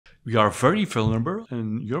We are very vulnerable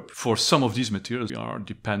in Europe. For some of these materials, we are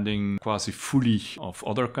depending quasi fully of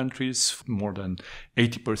other countries. More than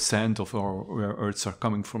 80% of our rare earths are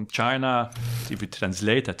coming from China. If we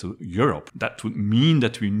translate that to Europe, that would mean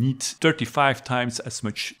that we need 35 times as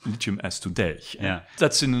much lithium as today. Yeah.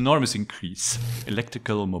 That's an enormous increase.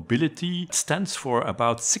 Electrical mobility stands for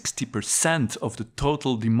about 60% of the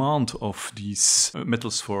total demand of these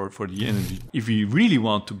metals for the energy. If we really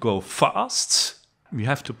want to go fast, we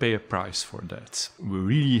have to pay a price for that. We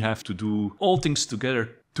really have to do all things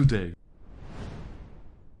together today.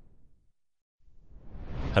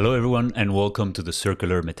 Hello, everyone, and welcome to the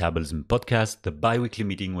Circular Metabolism podcast, the bi-weekly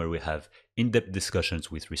meeting where we have in-depth discussions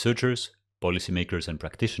with researchers, policymakers, and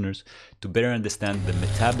practitioners to better understand the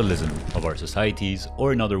metabolism of our societies,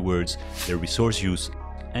 or in other words, their resource use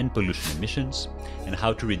and pollution emissions, and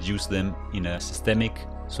how to reduce them in a systemic,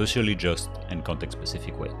 socially just, and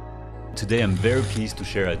context-specific way. Today, I'm very pleased to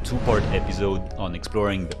share a two-part episode on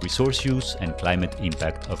exploring the resource use and climate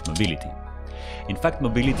impact of mobility. In fact,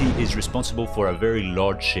 mobility is responsible for a very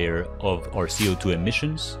large share of our CO2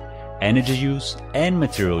 emissions, energy use, and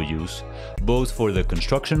material use, both for the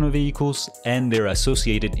construction of vehicles and their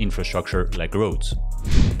associated infrastructure like roads.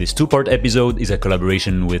 This two-part episode is a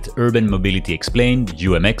collaboration with Urban Mobility Explained,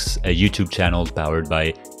 UMX, a YouTube channel powered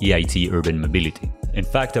by EIT Urban Mobility. In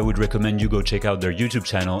fact, I would recommend you go check out their YouTube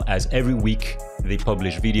channel, as every week they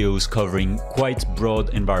publish videos covering quite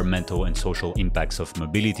broad environmental and social impacts of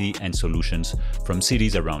mobility and solutions from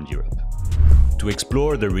cities around Europe. To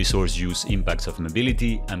explore the resource use impacts of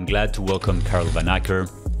mobility, I'm glad to welcome Karel Van Acker.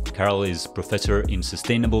 Karel is professor in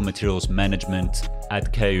sustainable materials management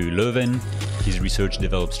at KU Leuven. His research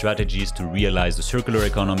develops strategies to realize the circular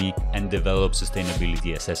economy and develop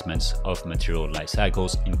sustainability assessments of material life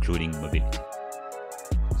cycles, including mobility.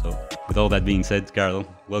 So, with all that being said, Karel,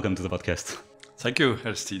 welcome to the podcast. Thank you,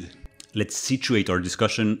 Aristide. Let's situate our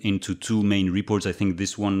discussion into two main reports. I think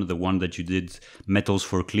this one, the one that you did, Metals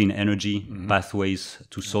for Clean Energy, Pathways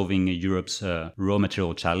to Solving Europe's Raw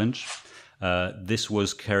Material Challenge. This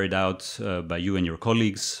was carried out by you and your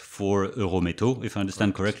colleagues for Eurometaux, if I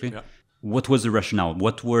understand correctly. Yeah. What was the rationale?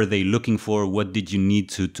 What were they looking for? What did you need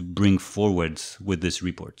to bring forward with this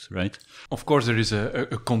report, right? Of course, there is a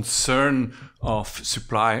concern of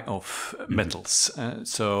supply of metals.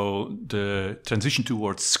 So the transition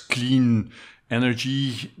towards clean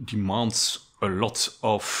energy demands a lot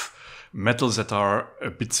of metals that are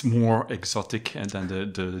a bit more exotic than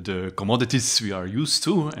the commodities we are used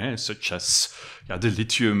to, such as the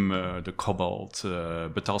lithium, the cobalt,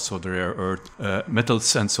 but also the rare earth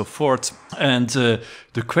metals and so forth. And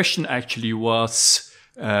the question actually was,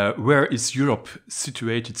 where is Europe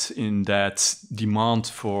situated in that demand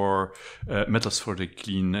for metals for the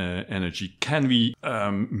clean energy? Can we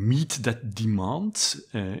meet that demand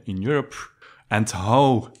in Europe, and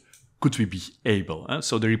how could we be able?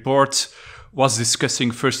 So the report was discussing,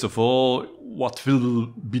 first of all, what will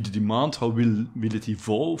be the demand, how will it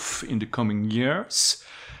evolve in the coming years?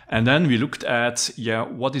 And then we looked at,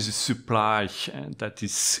 what is the supply that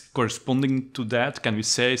is corresponding to that? Can we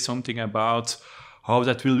say something about how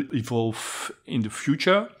that will evolve in the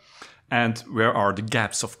future? And where are the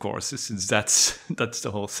gaps, of course, since that's the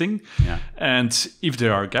whole thing. Yeah. And if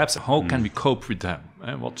there are gaps, how can we cope with them?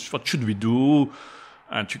 What should we do?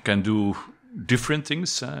 And you can do different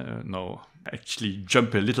things. Actually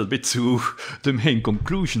jump a little bit to the main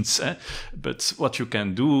conclusions. But what you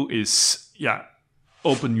can do is,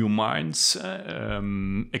 open new mines,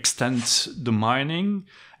 extend the mining,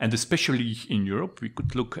 and especially in Europe, we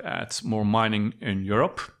could look at more mining in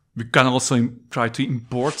Europe. We can also try to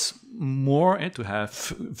import more to have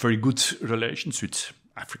very good relations with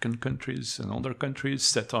African countries and other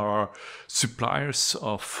countries that are suppliers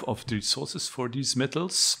of the resources for these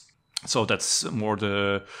metals. So that's more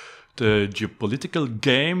the geopolitical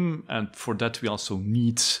game, and for that we also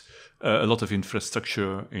need a lot of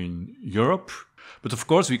infrastructure in Europe. But of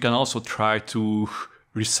course we can also try to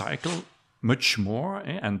recycle much more,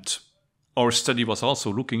 and our study was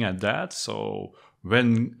also looking at that. So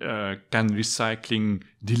when can recycling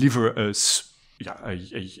deliver us a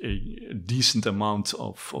decent amount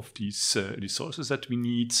of these resources that we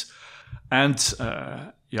need? And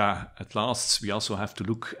at last, we also have to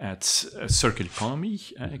look at circular economy.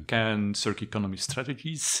 Can circular economy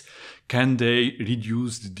strategies, can they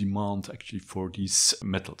reduce the demand actually for these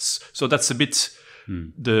metals? So that's a bit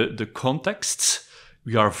the context.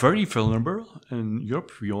 We are very vulnerable in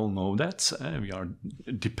Europe. We all know that. We are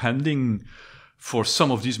depending For some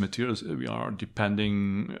of these materials, we are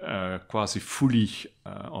depending quasi fully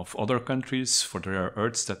of other countries. For the rare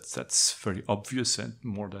earths, that's very obvious, and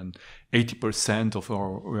more than 80% of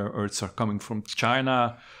our rare earths are coming from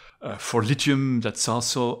China. For lithium, that's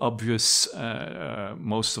also obvious.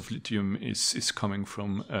 Most of lithium is coming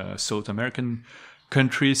from South American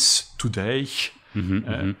countries today.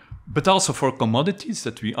 But also for commodities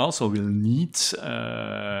that we also will need,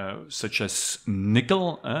 such as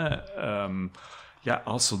nickel.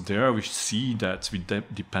 Also there we see that we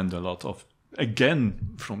depend a lot of,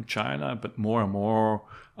 again, from China, but more and more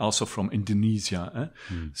also from Indonesia.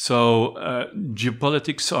 So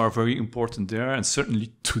geopolitics are very important there, and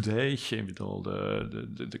certainly today, with all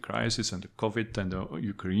the crisis and the COVID and the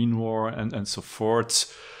Ukraine war and so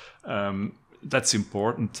forth, that's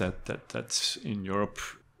important that in Europe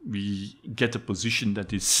we get a position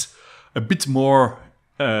that is a bit more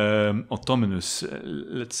autonomous,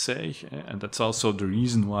 let's say, and that's also the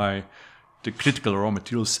reason why the Critical Raw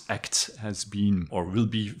Materials Act has been or will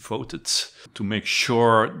be voted to make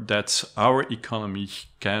sure that our economy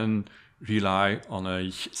can rely on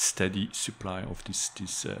a steady supply of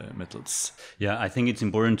these metals. Yeah, I think it's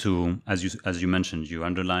important to, as you mentioned, you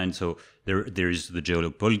underlined, so there is the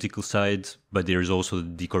geopolitical side, but there is also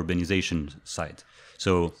the decarbonization side.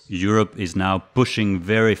 So Europe is now pushing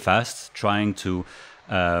very fast, trying to,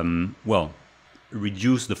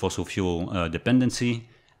 reduce the fossil fuel dependency,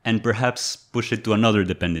 and perhaps push it to another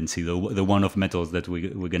dependency, the one of metals that we're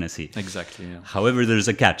going to see. Exactly. Yeah. However, there's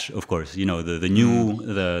a catch, of course. You know, the new,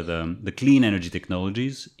 the clean energy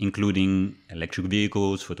technologies, including electric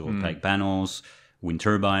vehicles, photovoltaic panels, wind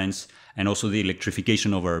turbines, and also the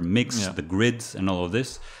electrification of our mix, the grids, and all of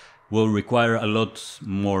this, will require a lot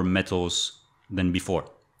more metals than before.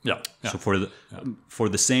 Yeah. So for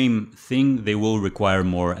the same thing, they will require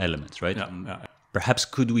more elements, right? Yeah. Perhaps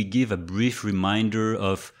could we give a brief reminder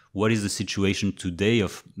of what is the situation today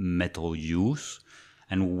of metal use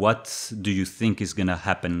and what do you think is going to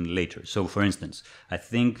happen later? So for instance, I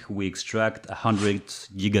think we extract 100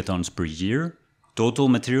 gigatons per year, total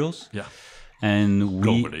materials. Yeah. And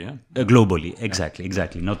globally, globally,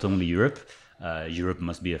 exactly. Not only Europe. Europe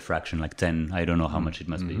must be a fraction, like 10. I don't know how much it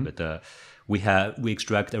must be, but we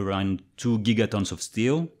extract around 2 gigatons of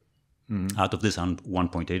steel. Out of this,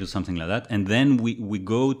 1.8 or something like that. And then we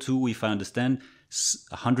go to, if I understand,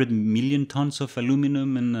 100 million tons of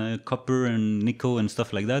aluminum and copper and nickel and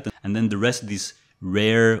stuff like that. And then the rest, these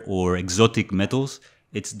rare or exotic metals,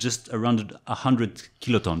 it's just around 100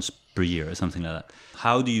 kilotons per year or something like that.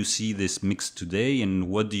 How do you see this mix today, and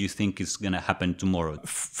what do you think is going to happen tomorrow?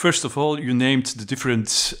 First of all, you named the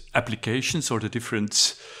different applications or the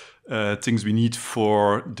different things we need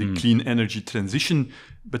for the clean energy transition.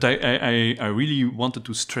 But I really wanted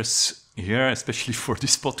to stress here, especially for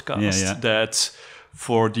this podcast, that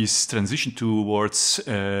for this transition towards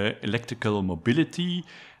electrical mobility,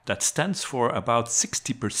 that stands for about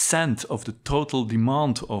 60% of the total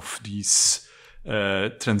demand of these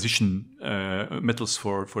transition metals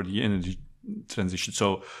for the energy transition.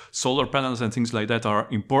 So solar panels and things like that are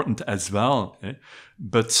important as well.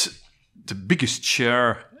 But the biggest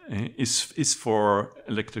share is for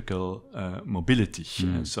electrical mobility.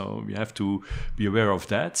 So we have to be aware of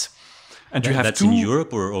that. And that's in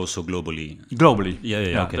Europe or also globally? Globally.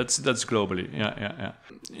 Yeah. Okay. That's globally.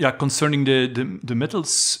 Yeah. Concerning the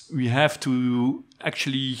metals, we have to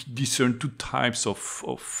actually discern two types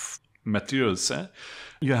of materials.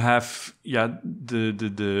 You have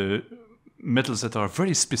the metals that are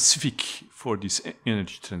very specific for this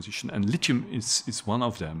energy transition, and lithium is one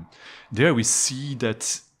of them. There we see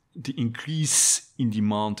that the increase in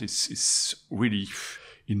demand is really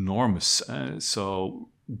enormous. So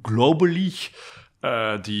globally,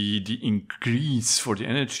 the increase for the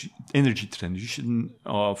energy transition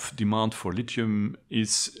of demand for lithium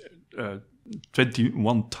is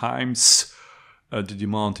 21 times the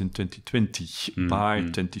demand in 2020 by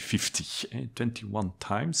 2050. 21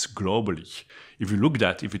 times globally. If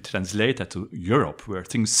we translate that to Europe, where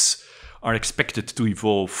things are expected to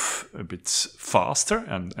evolve a bit faster,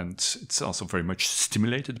 and it's also very much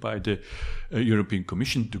stimulated by the European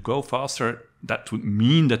Commission to go faster, that would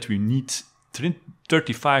mean that we need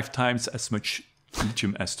 35 times as much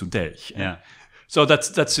lithium as today. Yeah. So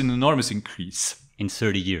that's an enormous increase. In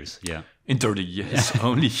 30 years, yeah. In 30 years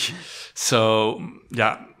only. So,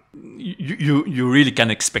 yeah, you really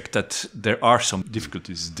can expect that there are some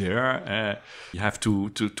difficulties there. You have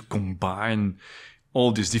to combine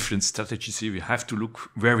all these different strategies. We have to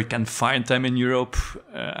look where we can find them in Europe,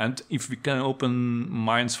 and if we can open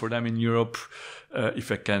mines for them in Europe,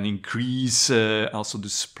 if I can increase also the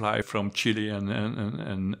supply from Chile and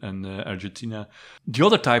Argentina. The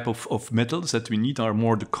other type of metals that we need are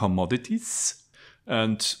more the commodities.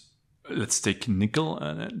 And let's take nickel.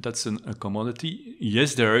 That's a commodity.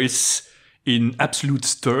 Yes, there is, in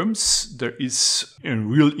absolute terms, there is a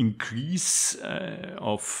real increase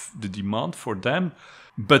of the demand for them.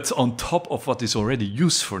 But on top of what is already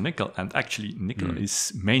used for nickel, and actually nickel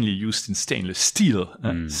is mainly used in stainless steel.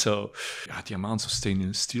 So the amounts of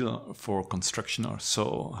stainless steel for construction are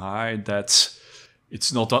so high that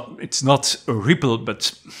it's not a ripple,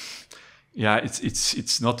 but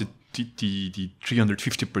it's not the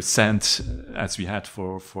 350% as we had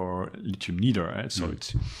for lithium neither. So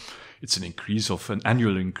it's an increase of an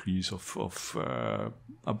annual increase of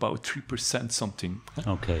about 3% something.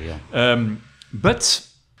 Okay, yeah. But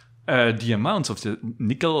the amounts of the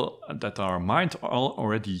nickel that are mined are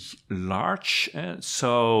already large.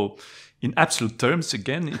 So in absolute terms,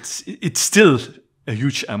 again, it's still a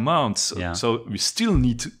huge amount. So we still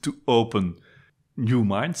need to open new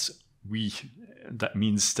mines. That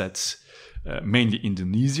means that mainly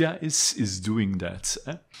Indonesia is doing that.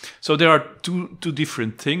 So there are two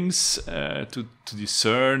different things to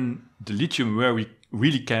discern the lithium, where we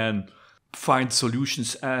really can find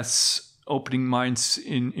solutions as opening mines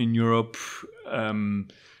in Europe,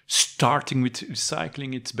 starting with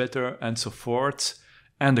recycling it better, and so forth.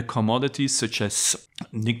 And the commodities such as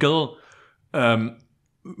nickel,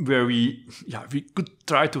 where we could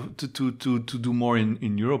try to do more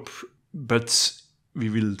in Europe, but we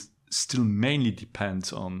will still mainly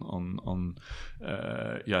depend on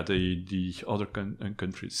the other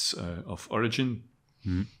countries of origin.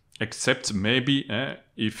 Except maybe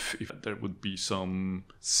if there would be some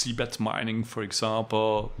seabed mining, for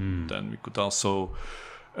example, then we could also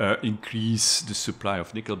increase the supply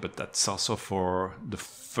of nickel, but that's also for the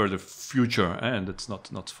further future, and it's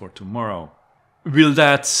not for tomorrow. Will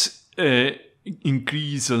that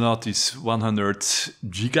increase a lot? Is 100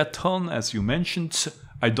 gigaton, as you mentioned?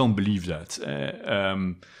 I don't believe that.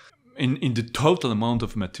 In the total amount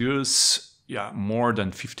of materials, more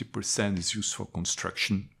than 50% is used for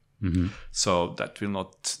construction. So that will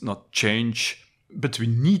not change. But we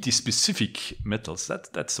need these specific metals.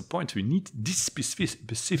 That's the point. We need these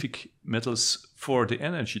specific metals for the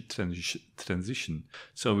energy transition.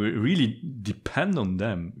 So we really depend on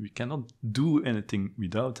them. We cannot do anything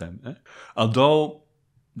without them. Although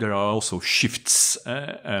there are also shifts,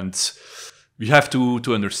 and we have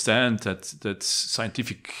to understand that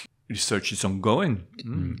scientific research is ongoing.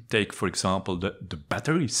 Take, for example, the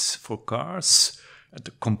batteries for cars.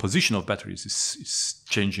 The composition of batteries is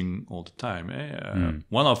changing all the time.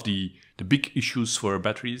 One of the big issues for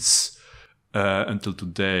batteries until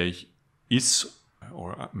today is,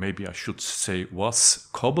 or maybe I should say was,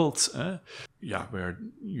 cobalt. Where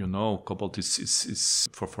cobalt is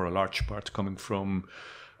for a large part coming from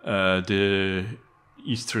the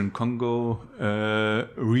Eastern Congo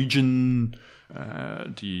region.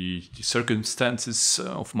 The circumstances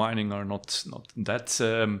of mining are not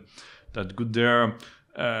that good there.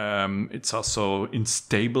 It's also an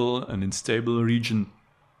unstable region.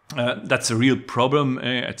 That's a real problem.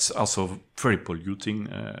 It's also very polluting.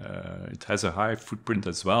 It has a high footprint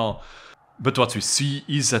as well. But what we see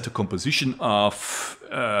is that the composition of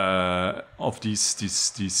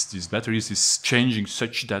these batteries is changing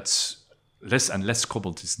such that less and less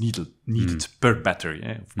cobalt is needed per battery.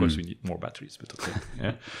 Of course, we need more batteries, but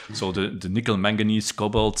okay. So the nickel manganese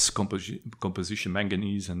cobalt composition,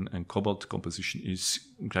 manganese and cobalt composition is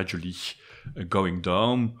gradually going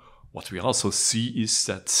down. What we also see is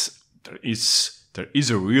that there is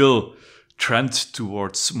a real trend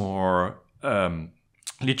towards more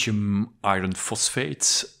lithium iron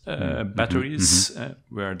phosphate batteries,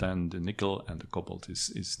 where then the nickel and the cobalt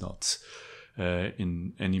is not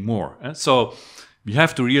in anymore. So we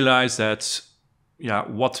have to realize that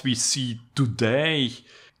what we see today,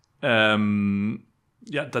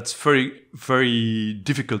 that's very, very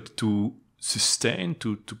difficult to sustain,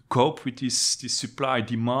 to cope with this supply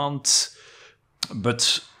demand.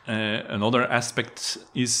 But another aspect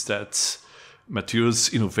is that materials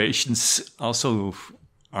innovations also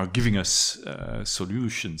are giving us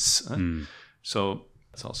solutions. So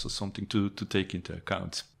that's also something to take into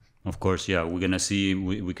account. Of course, we're gonna see.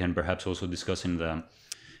 We can perhaps also discuss in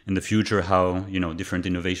the future how different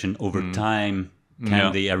innovation over time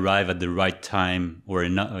can they arrive at the right time or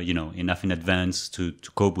enough in advance to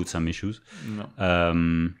cope with some issues.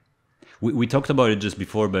 We talked about it just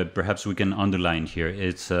before, but perhaps we can underline here.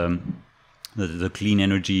 It's the clean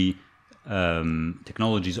energy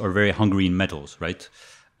technologies are very hungry in metals, right?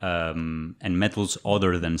 And metals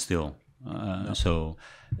other than steel. So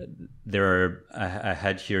I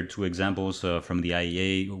had here two examples from the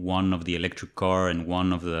IEA, one of the electric car and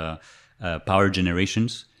one of the power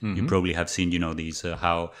generations. You probably have seen, these,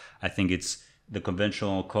 how I think it's the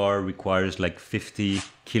conventional car requires like 50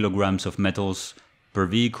 kilograms of metals per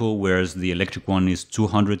vehicle, whereas the electric one is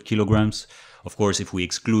 200 kilograms. Of course, if we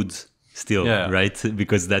exclude steel, right?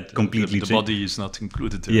 Because that completely the body is not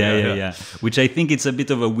included. Yeah. Which I think it's a bit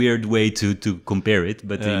of a weird way to compare it,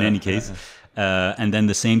 but in any case. And then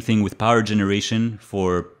the same thing with power generation.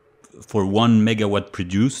 For 1 megawatt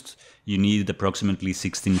produced, you need approximately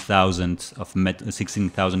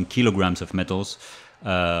 16,000 kilograms of metals,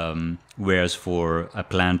 whereas for a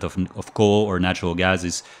plant of coal or natural gas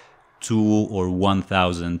is 2 or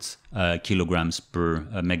 1,000 kilograms per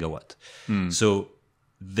megawatt. So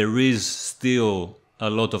there is still a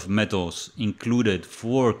lot of metals included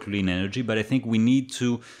for clean energy, but I think we need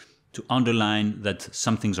to underline that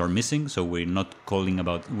some things are missing. So we're not talking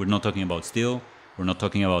about steel, we're not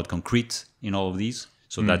talking about concrete in all of these.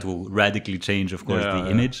 So that will radically change, of course, the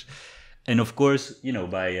image. And of course,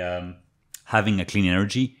 by having a clean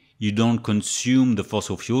energy, you don't consume the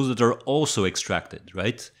fossil fuels that are also extracted,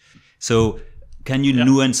 right? So can you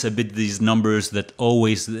nuance a bit these numbers that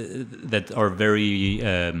are very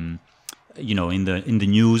in the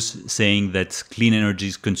news, saying that clean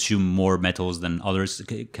energies consume more metals than others?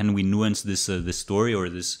 Can we nuance this story or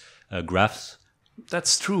this graphs?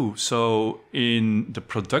 That's true. So in the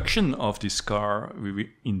production of this car,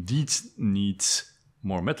 we indeed need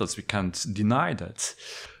more metals. We can't deny that.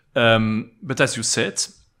 But as you said,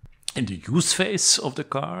 in the use phase of the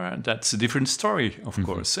car, that's a different story, of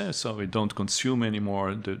course. So we don't consume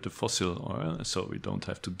anymore the fossil oil. So we don't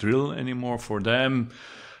have to drill anymore for them.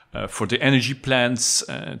 For the energy plants,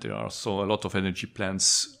 there are also a lot of energy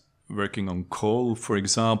plants working on coal, for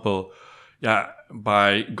example.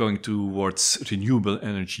 By going towards renewable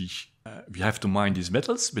energy, we have to mine these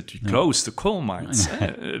metals, but we close the coal mines.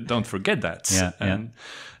 Don't forget that.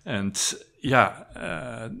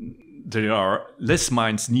 There are less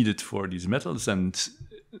mines needed for these metals, and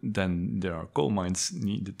then there are coal mines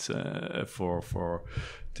needed for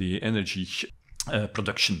the energy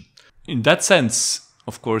production. In that sense,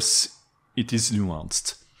 of course, it is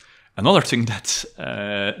nuanced. Another thing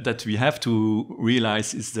that we have to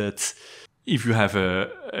realize is that if you have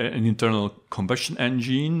an internal combustion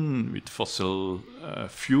engine with fossil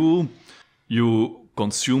fuel, you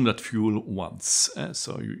consume that fuel once.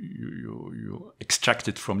 So you extract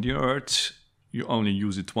it from the earth, you only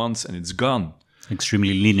use it once and it's gone.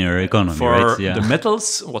 Extremely linear economy, for right? The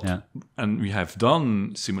metals, and we have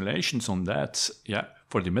done simulations on that.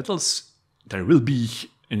 For the metals, there will be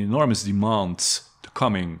an enormous demand the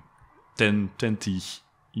coming 10, 20,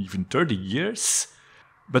 even 30 years.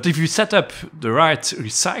 But if you set up the right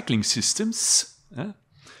recycling systems,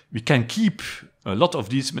 we can keep a lot of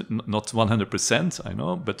these, not 100%, I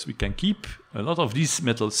know, but we can keep a lot of these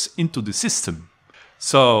metals into the system.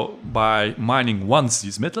 So by mining once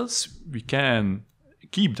these metals, we can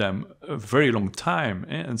keep them a very long time.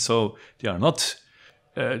 And so they are not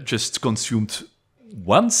just consumed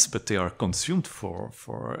once, but they are consumed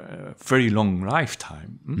for a very long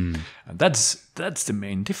lifetime. And that's the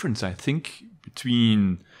main difference, I think,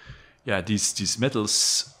 between these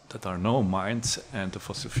metals that are now mined and the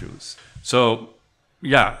fossil fuels. So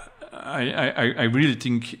I really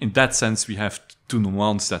think in that sense we have to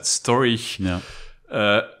nuance that story.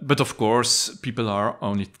 But of course, people are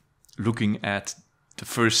only looking at the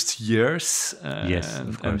first years.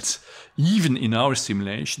 And even in our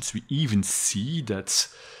simulations, we even see that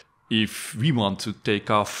if we want to take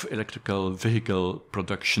off electrical vehicle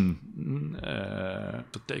production,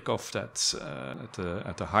 to take off that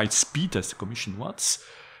at a high speed as the Commission wants,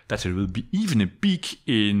 that there will be even a peak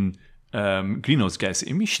in greenhouse gas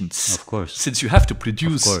emissions. Of course. Since you have to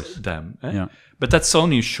produce them. But that's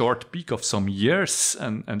only a short peak of some years,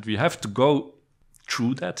 and we have to go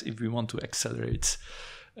through that if we want to accelerate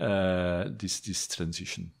this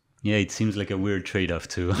transition. Yeah, it seems like a weird trade-off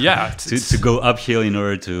to go uphill in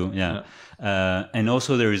order to and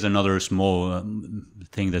also there is another small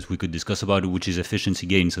thing that we could discuss about, which is efficiency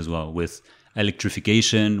gains as well. With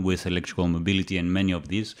electrification, with electrical mobility, and many of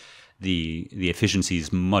these, the efficiency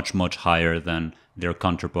is much higher than their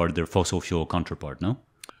counterpart, their fossil fuel counterpart. No?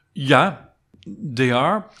 Yeah, they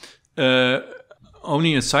are.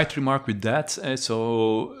 Only a side remark with that.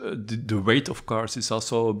 So the weight of cars is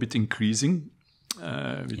also a bit increasing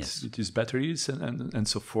with these batteries and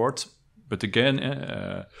so forth. But again,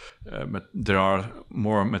 there are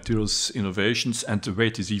more materials innovations, and the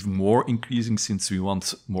weight is even more increasing since we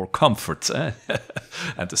want more comfort.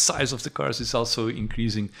 And the size of the cars is also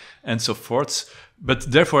increasing, and so forth. But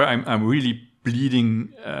therefore, I'm really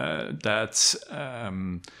pleading that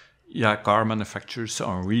car manufacturers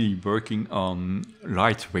are really working on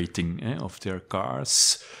lightweighting of their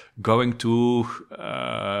cars, going to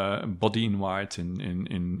body in white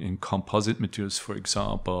in composite materials, for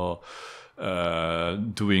example,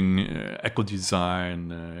 doing eco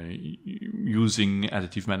design, using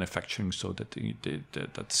additive manufacturing so that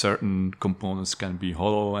that certain components can be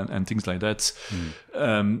hollow and things like that.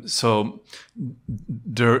 So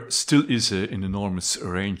there still is an enormous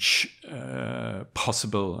range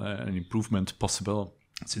possible, an improvement possible,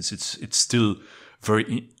 since it's still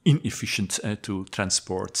very inefficient to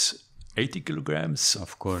transport 80 kilograms,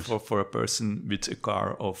 of course, for a person with a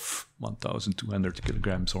car of 1,200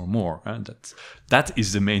 kilograms or more. And that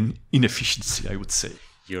is the main inefficiency, I would say.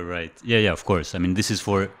 You're right. Yeah, of course. I mean, this is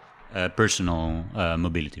for personal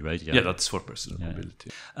mobility, right? Yeah, that's for personal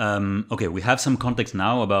mobility. Okay, we have some context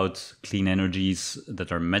now about clean energies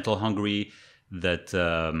that are metal hungry, that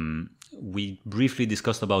we briefly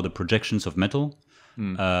discussed about the projections of metal.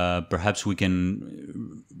 Perhaps we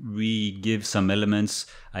can re-give some elements.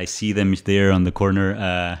 I see them there on the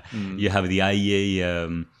corner. You have the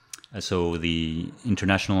IEA, so the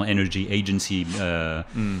International Energy Agency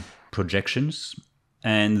projections.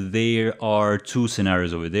 And there are two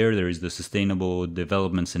scenarios over there. There is the Sustainable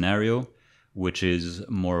Development Scenario, which is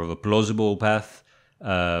more of a plausible path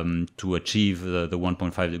to achieve the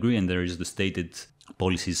 1.5 degree. And there is the Stated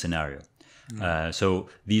Policy Scenario. So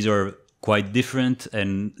these are quite different,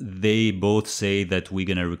 and they both say that we're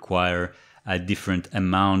going to require a different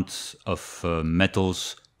amount of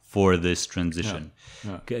metals for this transition.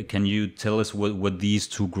 Can you tell us what these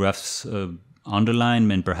two graphs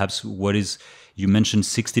underline, and perhaps what is, you mentioned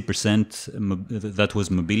 60% that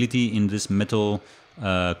was mobility in this metal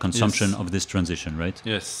consumption of this transition, right?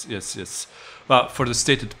 Yes. Well, for the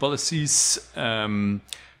stated policies,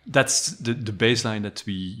 that's the baseline that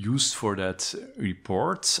we used for that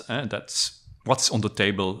report. That's what's on the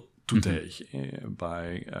table today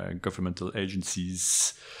by governmental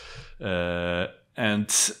agencies. And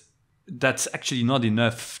that's actually not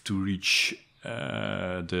enough to reach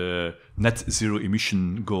the net zero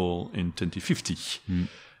emission goal in 2050.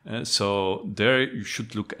 So there you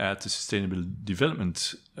should look at the sustainable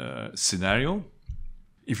development scenario.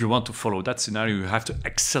 If you want to follow that scenario, you have to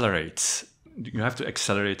accelerate. You have to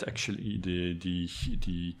accelerate actually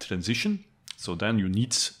the transition. So then you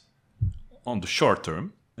need, on the short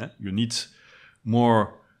term, you need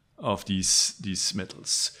more of these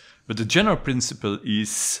metals. But the general principle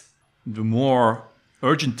is the more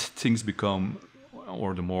urgent things become,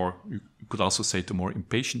 or the more, you could also say, the more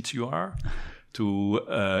impatient you are to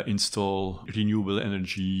install renewable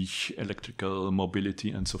energy, electrical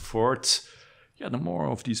mobility, and so forth. Yeah, the more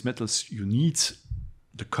of these metals you need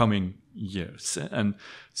the coming years. And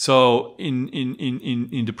so in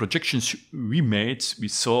the projections we made, we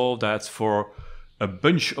saw that for a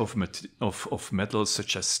bunch of metals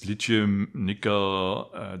such as lithium,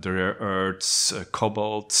 nickel, the rare earths,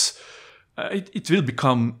 cobalt, it will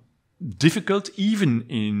become difficult, even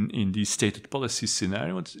in these stated policy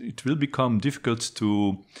scenarios. It will become difficult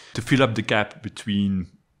to fill up the gap between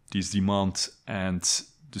this demand and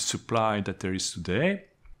the supply that there is today.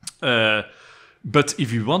 But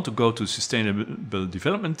if you want to go to sustainable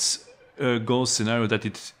development goals scenario, that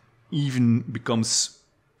it even becomes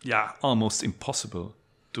almost impossible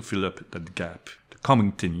to fill up that gap. The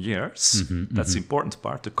coming 10 years, that's the important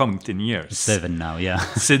part, the coming 10 years. 7 now, yeah.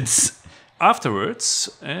 Since afterwards,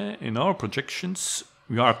 in our projections,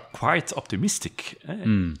 we are quite optimistic.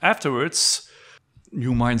 Afterwards,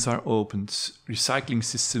 new mines are opened, recycling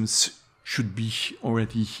systems should be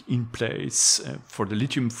already in place. For the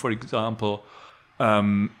lithium, for example,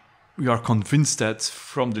 we are convinced that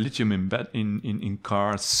from the lithium in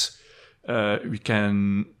cars, we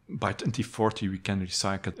can, by 2040, we can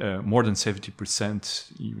recycle more than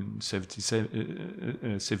 70%, even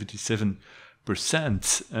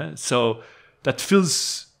 77%. So that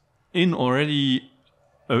fills in already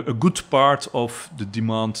a good part of the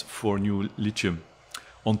demand for new lithium.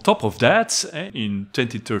 On top of that, in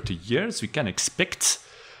 20-30 years, we can expect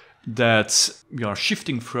that we are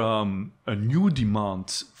shifting from a new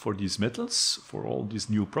demand for these metals, for all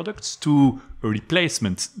these new products, to a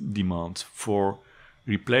replacement demand for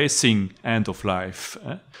replacing end of life.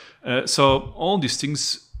 So all these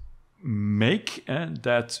things make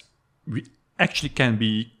that we actually can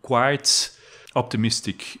be quite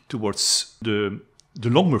optimistic towards the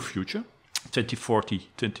longer future. 2040,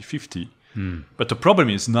 2050. But the problem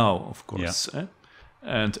is now, of course.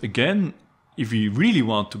 And again, if we really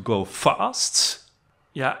want to go fast,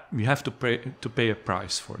 we have to pay a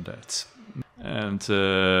price for that. And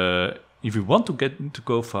if we want to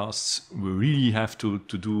go fast, we really have to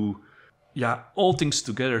do all things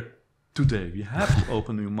together today. We have to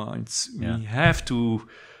open our minds. We have to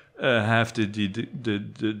have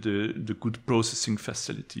the good processing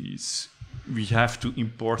facilities. We have to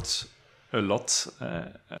import a lot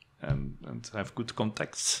and have good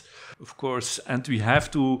contacts, of course. And we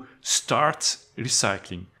have to start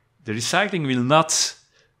recycling. The recycling will not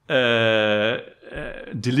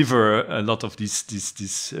deliver a lot of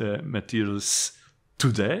these materials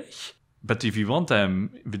today. But if we want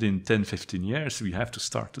them within 10, 15 years, we have to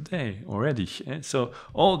start today already. So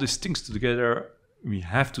all these things together, we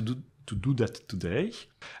have to do that today.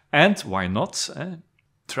 And why not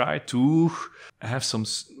try to have some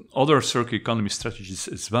other circular economy strategies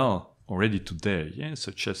as well already today,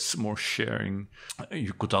 such as more sharing.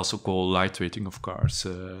 You could also call lightweighting of cars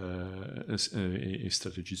a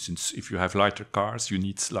strategy, since if you have lighter cars, you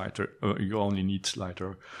only need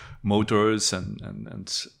lighter motors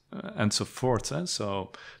and so forth.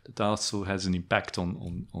 So that also has an impact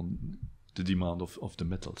on the demand of the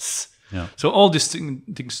metals. Yeah. So all these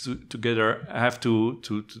things together have to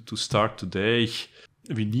start today.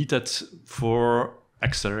 We need that for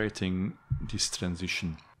accelerating this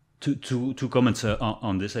transition. Two comments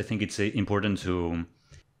on this. I think it's important to,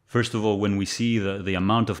 first of all, when we see the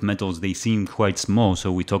amount of metals, they seem quite small.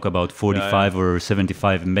 So we talk about 45 or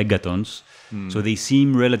 75 megatons. So they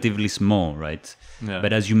seem relatively small, right? Yeah.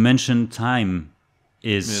 But as you mentioned, time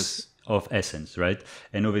is of essence, right?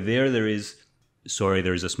 And over there is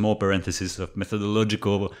a small parenthesis of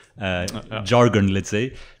methodological jargon, let's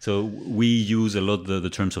say. So we use a lot the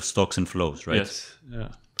terms of stocks and flows, right? Yes. Yeah.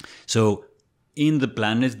 So in the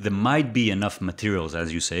planet, there might be enough materials,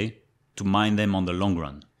 as you say, to mine them on the long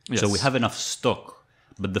run. Yes. So we have enough stock,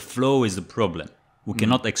 but the flow is the problem. We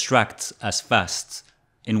cannot extract as fast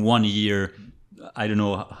in 1 year. I don't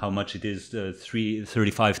know how much it is,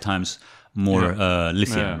 35 times more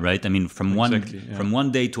lithium, right? I mean, from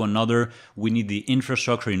one day to another, we need the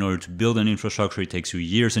infrastructure. In order to build an infrastructure, it takes you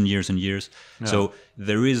years and years and years. Yeah. So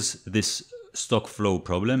there is this stock flow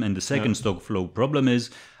problem. And the second stock flow problem is,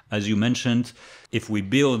 as you mentioned, if we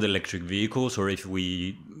build electric vehicles or if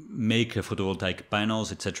we make photovoltaic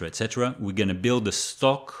panels, etc., we're going to build a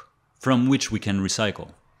stock from which we can recycle.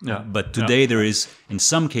 Yeah. But today there is, in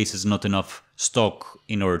some cases, not enough stock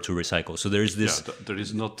in order to recycle. So there is this. There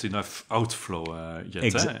is not enough outflow yet.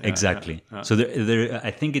 Exactly. So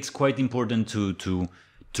I think it's quite important to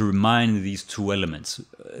remind these two elements.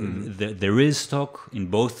 There is stock in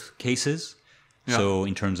both cases. Yeah. So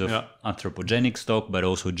in terms of anthropogenic stock, but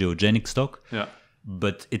also geogenic stock. Yeah.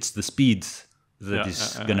 But it's the speed that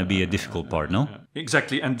is going to be a difficult part, no?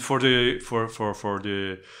 Exactly. And for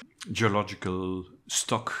the geological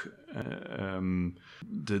stock,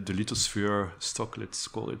 the lithosphere stock, let's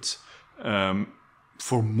call it,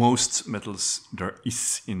 for most metals there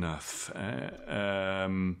is enough.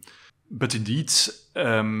 But indeed,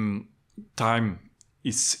 time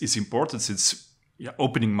is important, since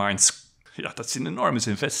opening mines, that's an enormous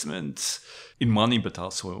investment in money, but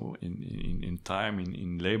also in time,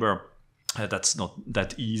 in labor. That's not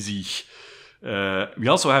that easy. We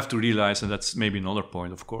also have to realize, and that's maybe another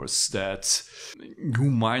point, of course, that new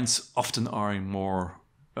mines often are in more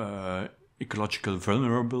ecological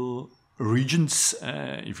vulnerable regions.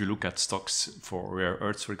 If you look at stocks for rare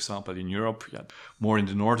earths, for example, in Europe, more in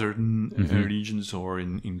the northern regions or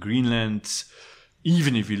in Greenland.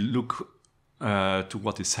 Even if you look to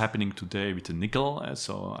what is happening today with the nickel.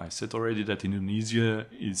 So I said already that Indonesia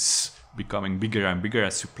is becoming bigger and bigger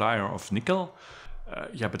as supplier of nickel.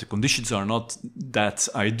 But the conditions are not that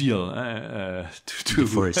ideal.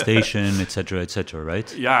 Deforestation, etc.,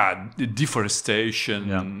 right? Yeah, the deforestation.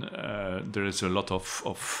 Yeah. There is a lot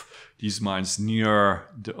of these mines near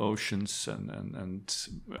the oceans, and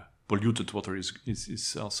polluted water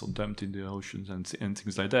is also dumped in the oceans and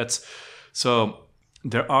things like that. So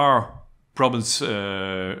there are problems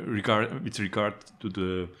with regard to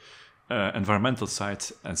the environmental side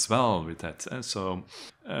as well with that.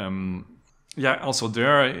 Also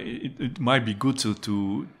there it might be good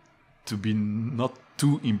to be not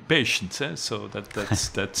too impatient. So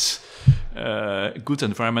that good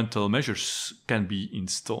environmental measures can be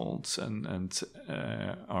installed and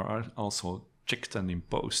are also checked and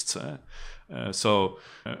imposed.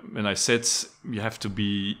 When I said we have to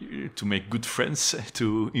make good friends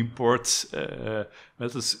to import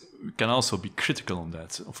metals, we can also be critical on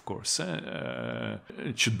that, of course.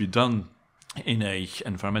 It should be done in a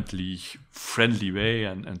environmentally friendly way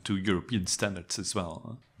and to European standards as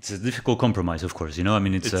well. It's a difficult compromise, of course. I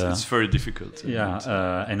mean, it's very difficult.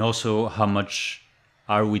 And also how much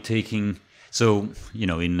are we taking? So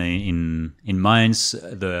in mines,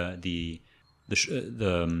 the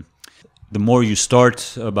more you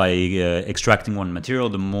start by extracting one material,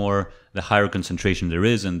 the higher concentration there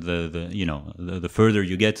is, and the further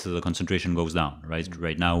you get, the concentration goes down. Right.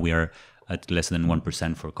 Right now we are at less than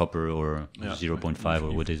 1% for copper, or 0.5,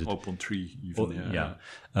 or what is it? 0.3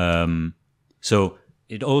 even. So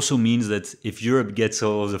it also means that if Europe gets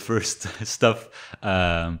all of the first stuff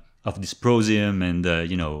of dysprosium and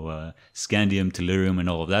scandium, tellurium, and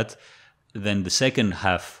all of that, then the second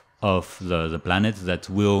half of the planet that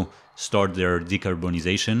will start their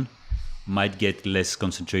decarbonization might get less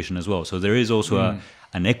concentration as well. So there is also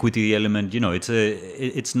an equity element.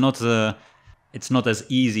 It's not as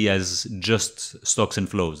easy as just stocks and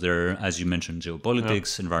flows. There are, as you mentioned,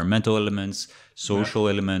 geopolitics, environmental elements, social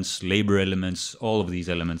elements, labor elements, all of these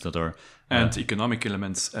elements that are... And economic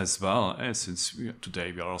elements as well. Since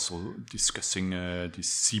today we are also discussing the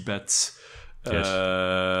seabed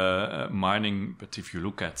mining. But if you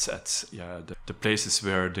look at the places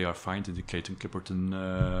where they are found in the Clayton-Clipperton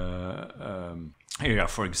area,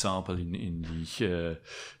 for example, in the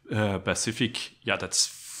Pacific, that's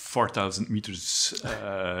 4,000 meters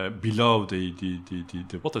below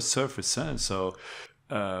the water surface. So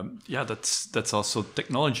that's also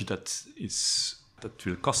technology that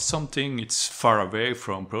will cost something. It's far away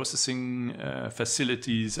from processing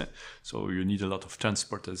facilities, so you need a lot of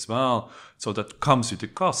transport as well. So that comes with a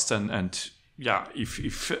cost, and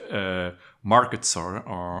if markets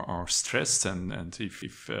are stressed and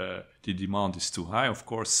if the demand is too high, of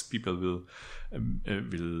course people will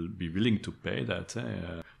be willing to pay that.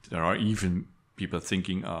 There are even people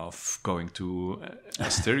thinking of going to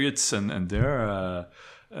asteroids and there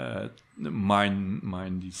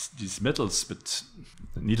mine these metals, but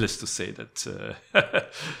needless to say that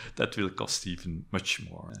that will cost even much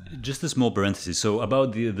more. Just a small parenthesis. So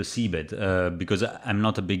about the seabed, because I'm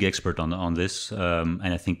not a big expert on this, and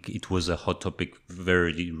I think it was a hot topic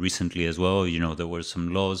very recently as well. There were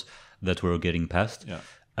some laws that were getting passed. Yeah.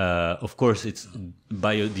 Of course, it's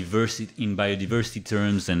biodiversity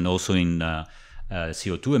terms, and also in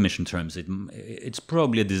CO2 emission terms, it's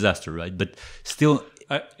probably a disaster, right? But still,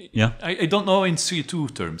 I don't know in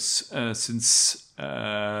CO2 terms, since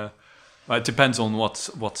it depends on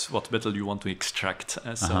what metal you want to extract.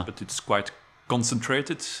 But it's quite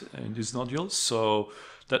concentrated in these nodules, so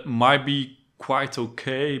that might be quite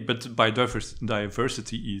okay. But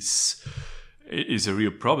biodiversity is a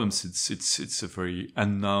real problem, since it's a very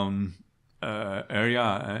unknown area,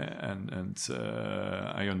 and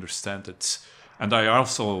I understand that. And I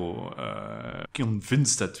also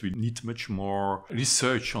convinced that we need much more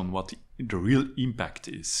research on what the real impact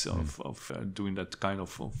is of doing that kind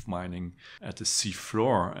of mining at the sea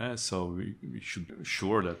floor. So we should be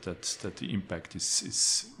sure that the impact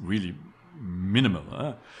is really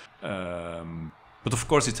minimal. But of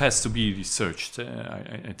course, it has to be researched.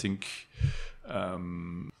 I think.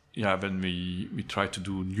 When we try to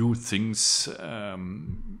do new things,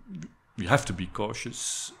 we have to be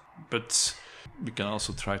cautious, but we can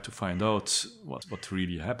also try to find out what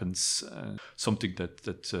really happens, something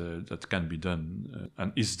that can be done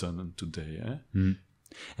and is done today. And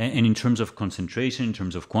in terms of concentration, in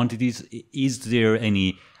terms of quantities, is there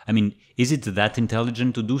any? I mean, is it that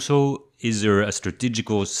intelligent to do so? Is there a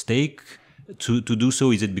strategical stake to do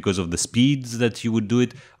so? Is it because of the speeds that you would do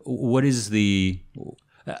it? What is the...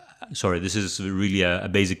 sorry, this is really a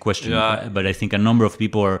basic question, but I think a number of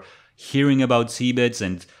people are hearing about seabeds,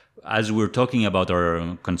 and as we're talking about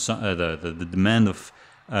our the demand of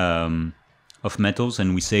metals,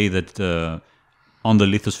 and we say that on the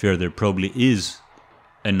lithosphere there probably is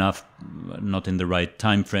enough, not in the right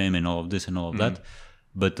time frame, and all of this and all of that.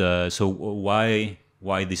 But so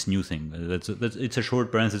why this new thing? It's a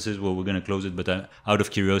short parenthesis. Well, we're going to close it, but out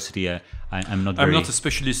of curiosity, I'm not a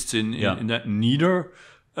specialist in that neither.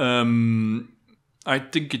 I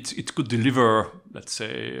think it could deliver, let's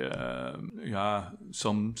say,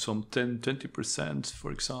 some 10-20%,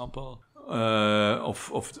 for example,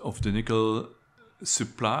 of the nickel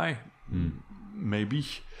supply, maybe.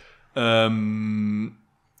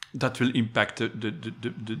 That will impact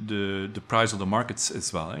the price of the markets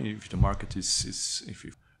as well. If the market if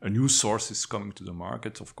a new source is coming to the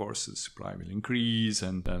market, of course the supply will increase,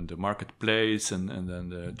 and the marketplace, and then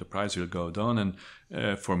the price will go down. And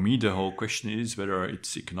for me, the whole question is whether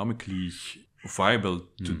it's economically viable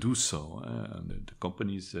to do so. And the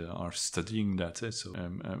companies are studying that. So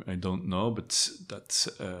I don't know, but that's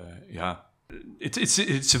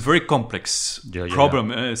It's a very complex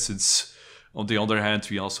problem, since on the other hand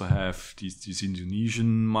we also have these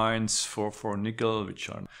Indonesian mines for nickel, which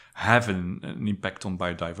have an impact on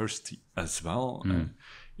biodiversity as well.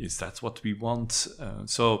 Is that what we want?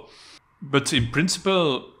 But in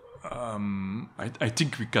principle, I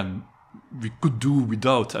think we could do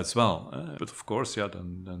without as well. But of course,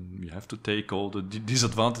 then we have to take all the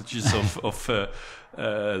disadvantages of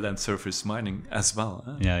land surface mining as well.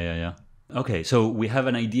 Yeah. Okay, so we have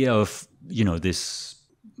an idea of, this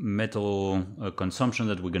metal consumption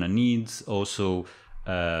that we're going to need, also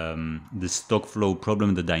the stock flow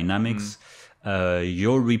problem, the dynamics.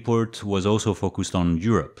 Your report was also focused on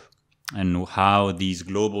Europe and how these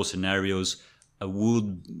global scenarios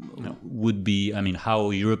would be,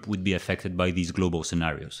 how Europe would be affected by these global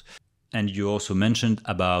scenarios. And you also mentioned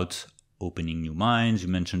about opening new mines. You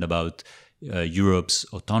mentioned about Europe's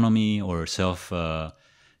autonomy or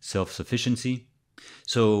self-sufficiency.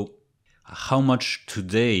 So how much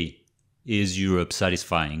today is Europe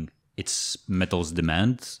satisfying its metals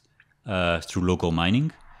demand through local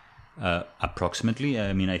mining? Approximately.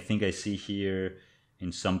 I think I see here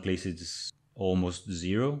in some places almost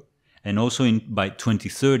zero. And also by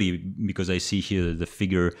 2030, because I see here the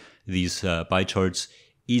figure, these pie charts,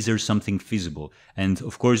 is there something feasible? And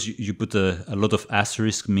of course, you put a lot of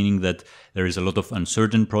asterisk, meaning that there is a lot of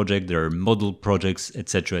uncertain projects, there are model projects,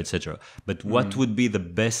 etc., etc. But what would be the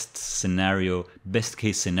best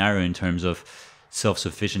case scenario in terms of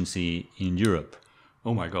self-sufficiency in Europe?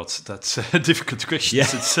 Oh my God, that's a difficult question. Yeah.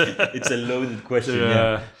 It's a loaded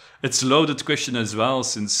question. It's a loaded question as well,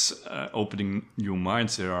 since opening new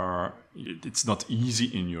mines, it's not easy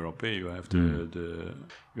in Europe. You have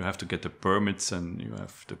you have to get the permits, and you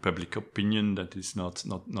have the public opinion that is not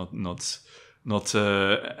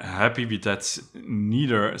happy with that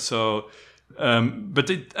neither. So, but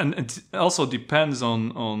it also depends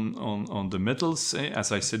on the metals.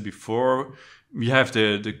 As I said before, we have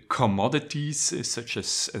the commodities such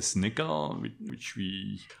as nickel, which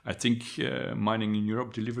I think mining in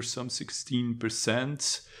Europe delivers some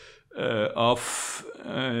 16% of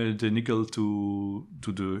the nickel to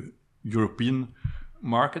the European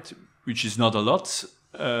market, which is not a lot.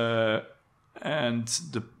 And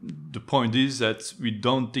the point is that we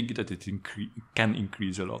don't think that it can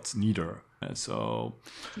increase a lot neither. So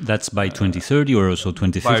that's by 2030 or also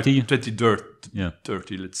 2050? By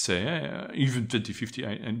 2030, let's say. Even 2050,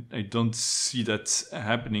 I don't see that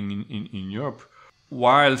happening in Europe.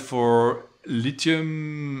 While for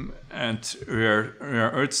lithium and rare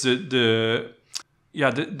earths, the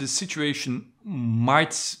situation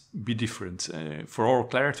might be different. For all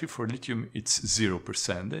clarity, for lithium, it's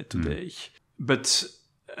 0% today. But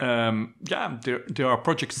there are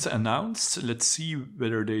projects announced. Let's see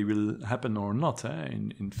whether they will happen or not.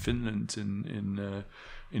 In Finland,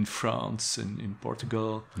 in France, in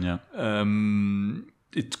Portugal. Yeah.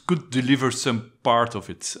 It could deliver some part of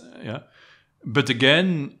it. Yeah. But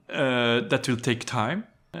again, that will take time,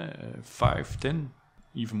 5, 10,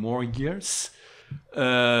 even more years.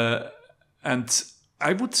 And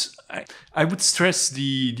I would stress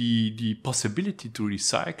the possibility to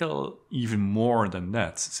recycle even more than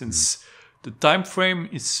that, since the time frame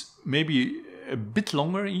is maybe a bit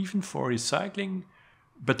longer even for recycling,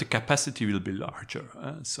 but the capacity will be larger.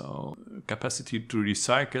 So capacity to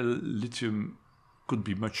recycle lithium could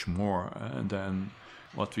be much more than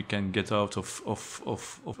what we can get out of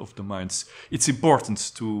the mines. It's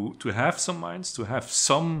important to have some mines, to have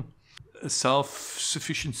some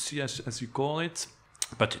self-sufficiency, as we call it.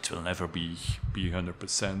 But it will never be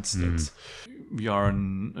 100%. That we are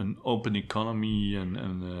an open economy and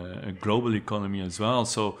a global economy as well.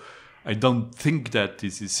 So I don't think that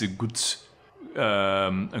this is a good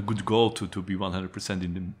goal to be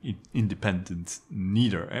 100% independent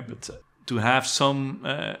neither. But to have some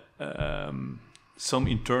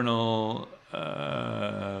internal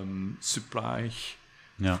supply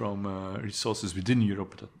from resources within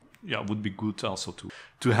Europe. That would be good also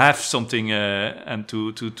to have something and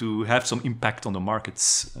to have some impact on the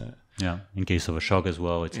markets. In case of a shock as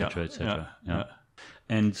well, etc., etc.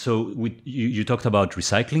 And so you talked about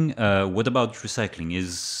recycling. What about recycling?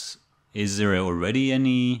 Is there already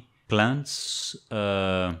any plans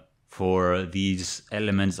for these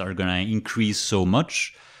elements that are going to increase so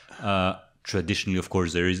much? Traditionally, of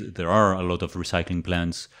course, there are a lot of recycling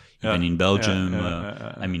plants. Even in Belgium,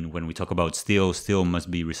 I mean, when we talk about steel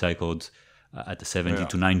must be recycled at the 70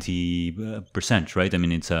 to 90%, right? I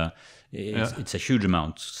mean, it's a huge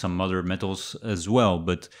amount. Some other metals as well,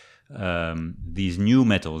 but these new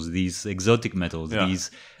metals, these exotic metals,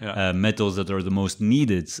 these metals that are the most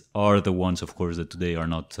needed are the ones, of course, that today are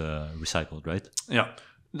not recycled, right? Yeah,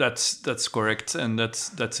 that's correct, and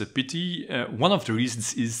that's a pity. One of the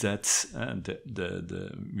reasons is that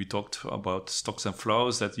we talked about stocks and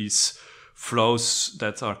flows, that these flows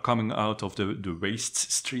that are coming out of the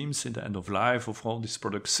waste streams in the end of life of all these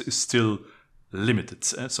products is still limited.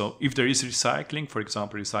 So if there is recycling, for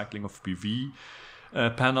example, recycling of PV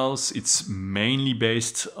panels, it's mainly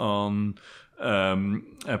based on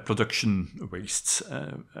production wastes.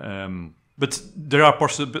 But there are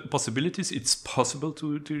possibilities. It's possible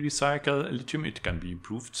to recycle lithium. It can be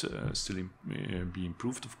improved, be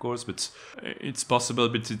improved, of course, but it's possible.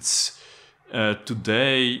 But it's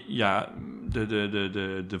today,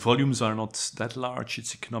 the volumes are not that large.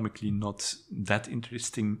 It's economically not that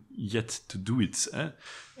interesting yet to do it.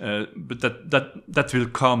 But that will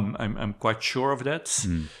come. I'm quite sure of that.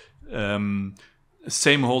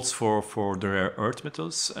 Same holds for the rare earth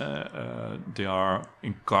metals. They are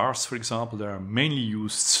in cars, for example. They are mainly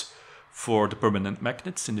used for the permanent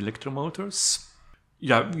magnets in electromotors.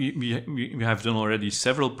 Yeah, we have done already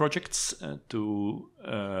several projects to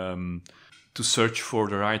search for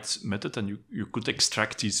the right method, and you could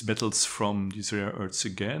extract these metals from these rare earths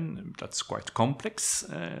again. That's quite complex.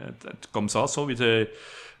 That comes also with an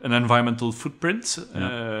environmental footprint,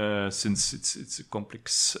 since it's a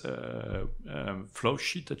complex flow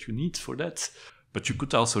sheet that you need for that. But you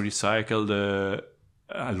could also recycle the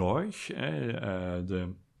alloy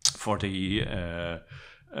for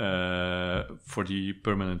the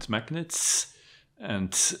permanent magnets,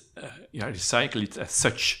 and recycle it as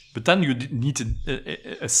such. But then you need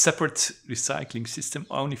a separate recycling system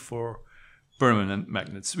only for permanent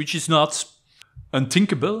magnets, which is not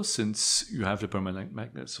unthinkable, since you have the permanent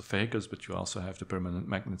magnets of vehicles, but you also have the permanent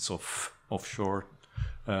magnets of offshore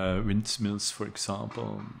windmills, for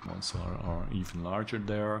example. Ones are even larger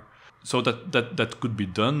there. So that could be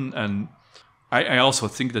done. And I also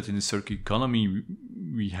think that in the circular economy,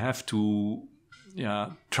 we have to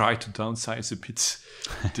try to downsize a bit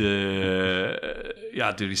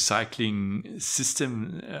the recycling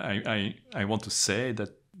system. I want to say that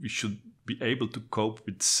we should be able to cope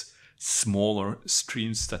with smaller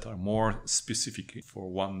streams that are more specific for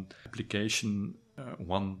one application,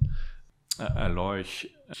 one alloy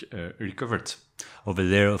recovered. Over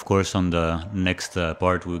there, of course, on the next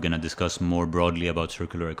part, we're going to discuss more broadly about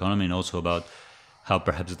circular economy and also about how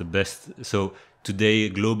perhaps the best... So today,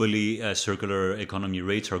 globally, circular economy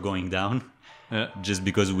rates are going down just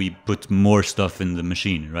because we put more stuff in the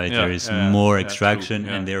machine, right? There is more extraction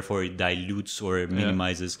and therefore it dilutes or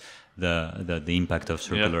minimizes the impact of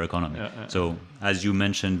circular economy. So as you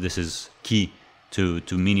mentioned, this is key to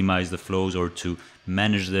minimize the flows or to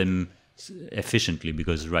manage them efficiently,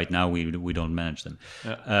 because right now we don't manage them.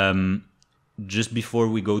 Just before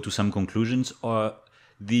we go to some conclusions,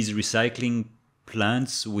 these recycling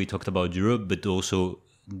plants, we talked about Europe, but also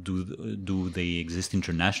do they exist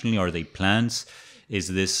internationally? Are they plants? Is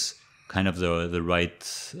this kind of the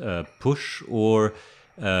right push, or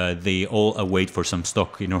they all await for some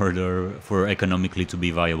stock in order for economically to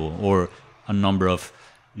be viable, or a number of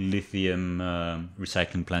lithium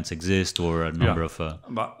recycling plants exist, or a number of...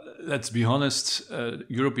 But let's be honest,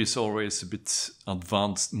 Europe is always a bit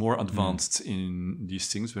more advanced in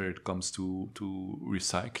these things when it comes to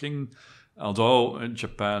recycling. Although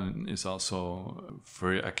Japan is also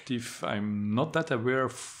very active, I'm not that aware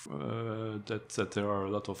of that there are a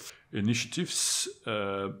lot of initiatives.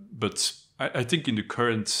 But I think in the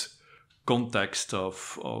current context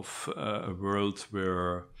of a world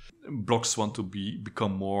where blocks want to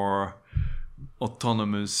become more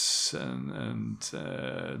autonomous and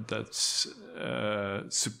that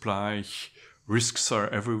supply risks are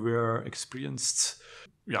everywhere experienced,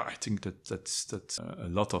 I think that's a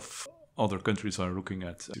lot of other countries are looking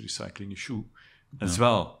at the recycling issue as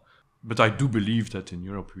well. But I do believe that in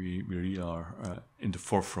Europe we really are in the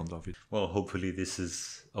forefront of it. Well, hopefully this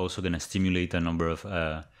is also going to stimulate a number of...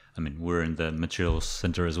 we're in the materials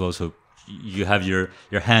center as well, so you have your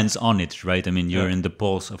hands on it, right? You're in the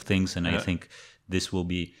pulse of things, and I think this will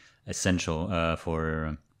be essential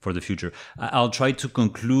for the future. I'll try to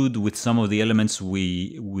conclude with some of the elements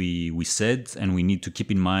we said and we need to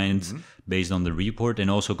keep in mind based on the report, and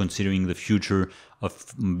also considering the future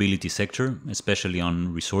of mobility sector, especially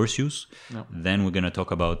on resource use. Then we're going to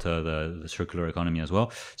talk about the circular economy as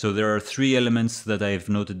well. So there are 3 elements that I've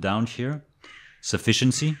noted down here.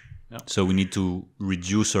 Sufficiency. So we need to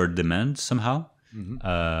reduce our demand somehow,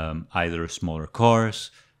 either smaller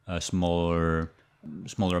cars, smaller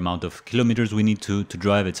smaller amount of kilometers we need to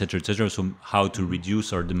drive, etc., etc. So how to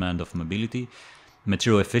reduce our demand of mobility.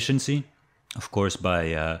 Material efficiency, of course,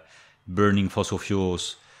 by burning fossil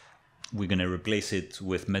fuels, we're going to replace it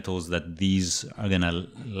with metals that these are going to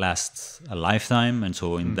last a lifetime. And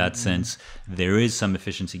so in that sense, there is some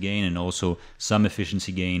efficiency gain, and also some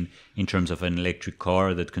efficiency gain in terms of an electric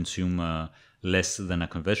car that consume less than a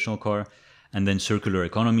conventional car. And then circular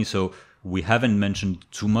economy. So we haven't mentioned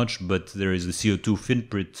too much, but there is the CO2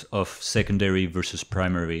 footprint of secondary versus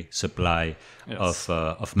primary supply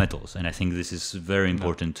of metals. And I think this is very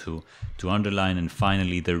important to underline. And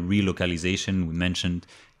finally, the relocalization we mentioned.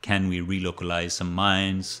 Can we relocalize some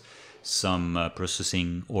mines, some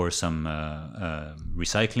processing, or some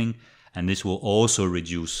recycling? And this will also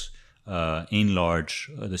reduce, in large,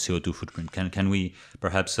 the CO2 footprint. Can we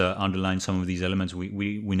perhaps underline some of these elements?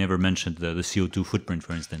 We never mentioned the CO2 footprint,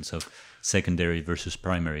 for instance, of secondary versus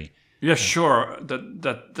primary. Yeah, sure.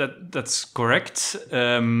 That's correct.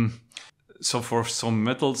 So for some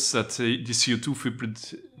metals, that the CO2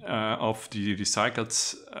 footprint of the recycling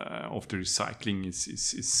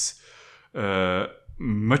is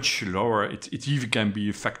much lower. It even can be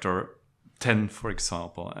a factor 10, for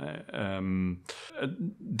example.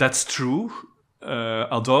 That's true.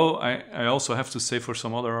 Although I also have to say, for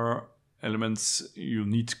some other elements, you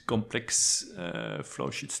need complex flow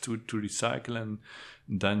sheets to recycle, and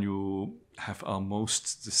then you have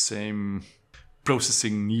almost the same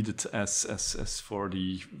processing needed as for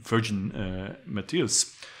the virgin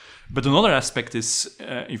materials. But another aspect is,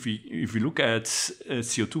 if we look at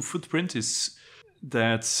CO2 footprint, is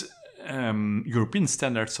that European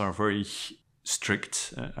standards are very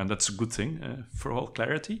strict, and that's a good thing for all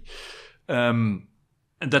clarity. And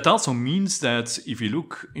that also means that if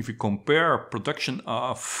we compare production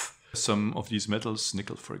of some of these metals,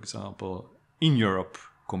 nickel, for example, in Europe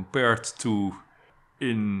compared to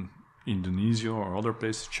in Indonesia or other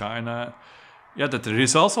places, China, that there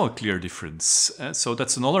is also a clear difference. So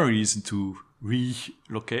that's another reason to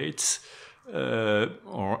relocate,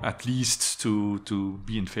 or at least to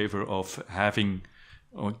be in favor of having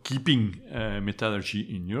or keeping metallurgy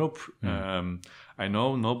in Europe. I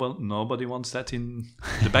know nobody wants that in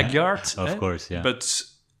the backyard. Of course, yeah. But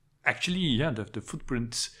actually, the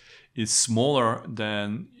footprint is smaller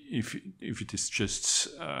than if it is just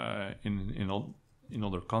in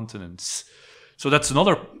other continents. So that's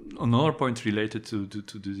another point related to the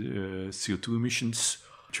CO2 emissions.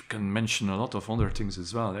 You can mention a lot of other things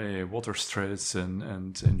as well, water stress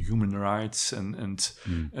and human rights, and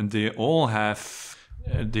they all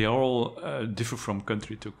differ from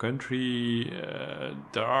country to country.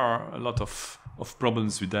 There are a lot of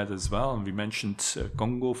problems with that as well. And we mentioned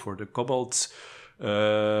Congo for the cobalt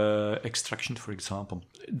extraction, for example.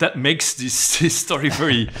 That makes this story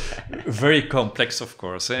very, very complex, of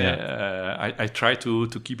course. I try to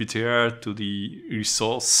keep it here to the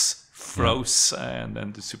resource flows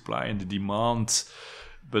and the supply and the demand.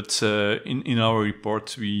 But in our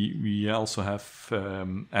report, we also have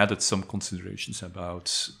added some considerations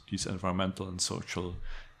about these environmental and social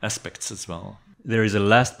aspects as well. There is a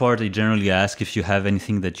last part I generally ask if you have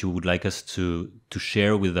anything that you would like us to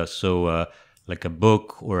share with us. So like a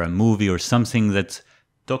book or a movie or something that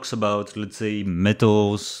talks about, let's say,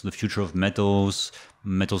 metals, the future of metals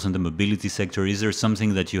in the mobility sector. Is there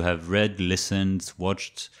something that you have read, listened,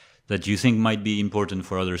 watched that you think might be important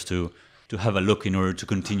for others to have a look in order to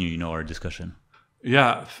continue, our discussion?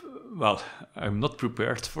 Yeah, well, I'm not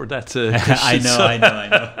prepared for that. I know.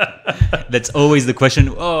 That's always the question.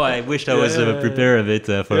 Oh, I wished I was prepared a bit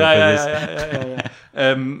for this.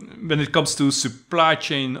 When it comes to supply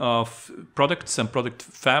chain of products and product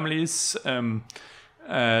families,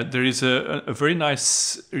 there is a very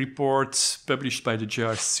nice report published by the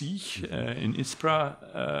JRC in ISPRA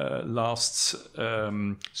last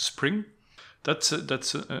spring. That's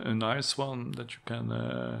a nice one that you can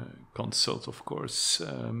consult, of course.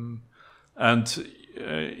 And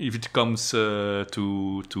if it comes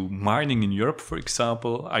to mining in Europe, for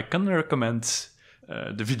example, I can recommend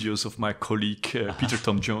the videos of my colleague Peter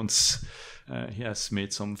Tom Jones. He has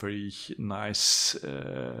made some very nice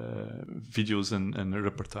videos and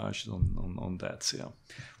reportages on that. Yeah.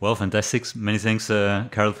 Well, fantastic. Many thanks,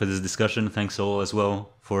 Karel, for this discussion. Thanks all as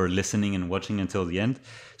well for listening and watching until the end.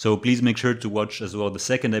 So please make sure to watch as well the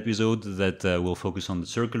second episode that will focus on the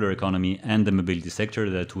circular economy and the mobility sector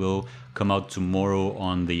that will come out tomorrow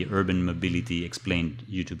on the Urban Mobility Explained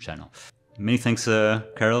YouTube channel. Many thanks,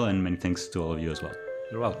 Karel, and many thanks to all of you as well.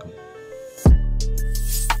 You're welcome.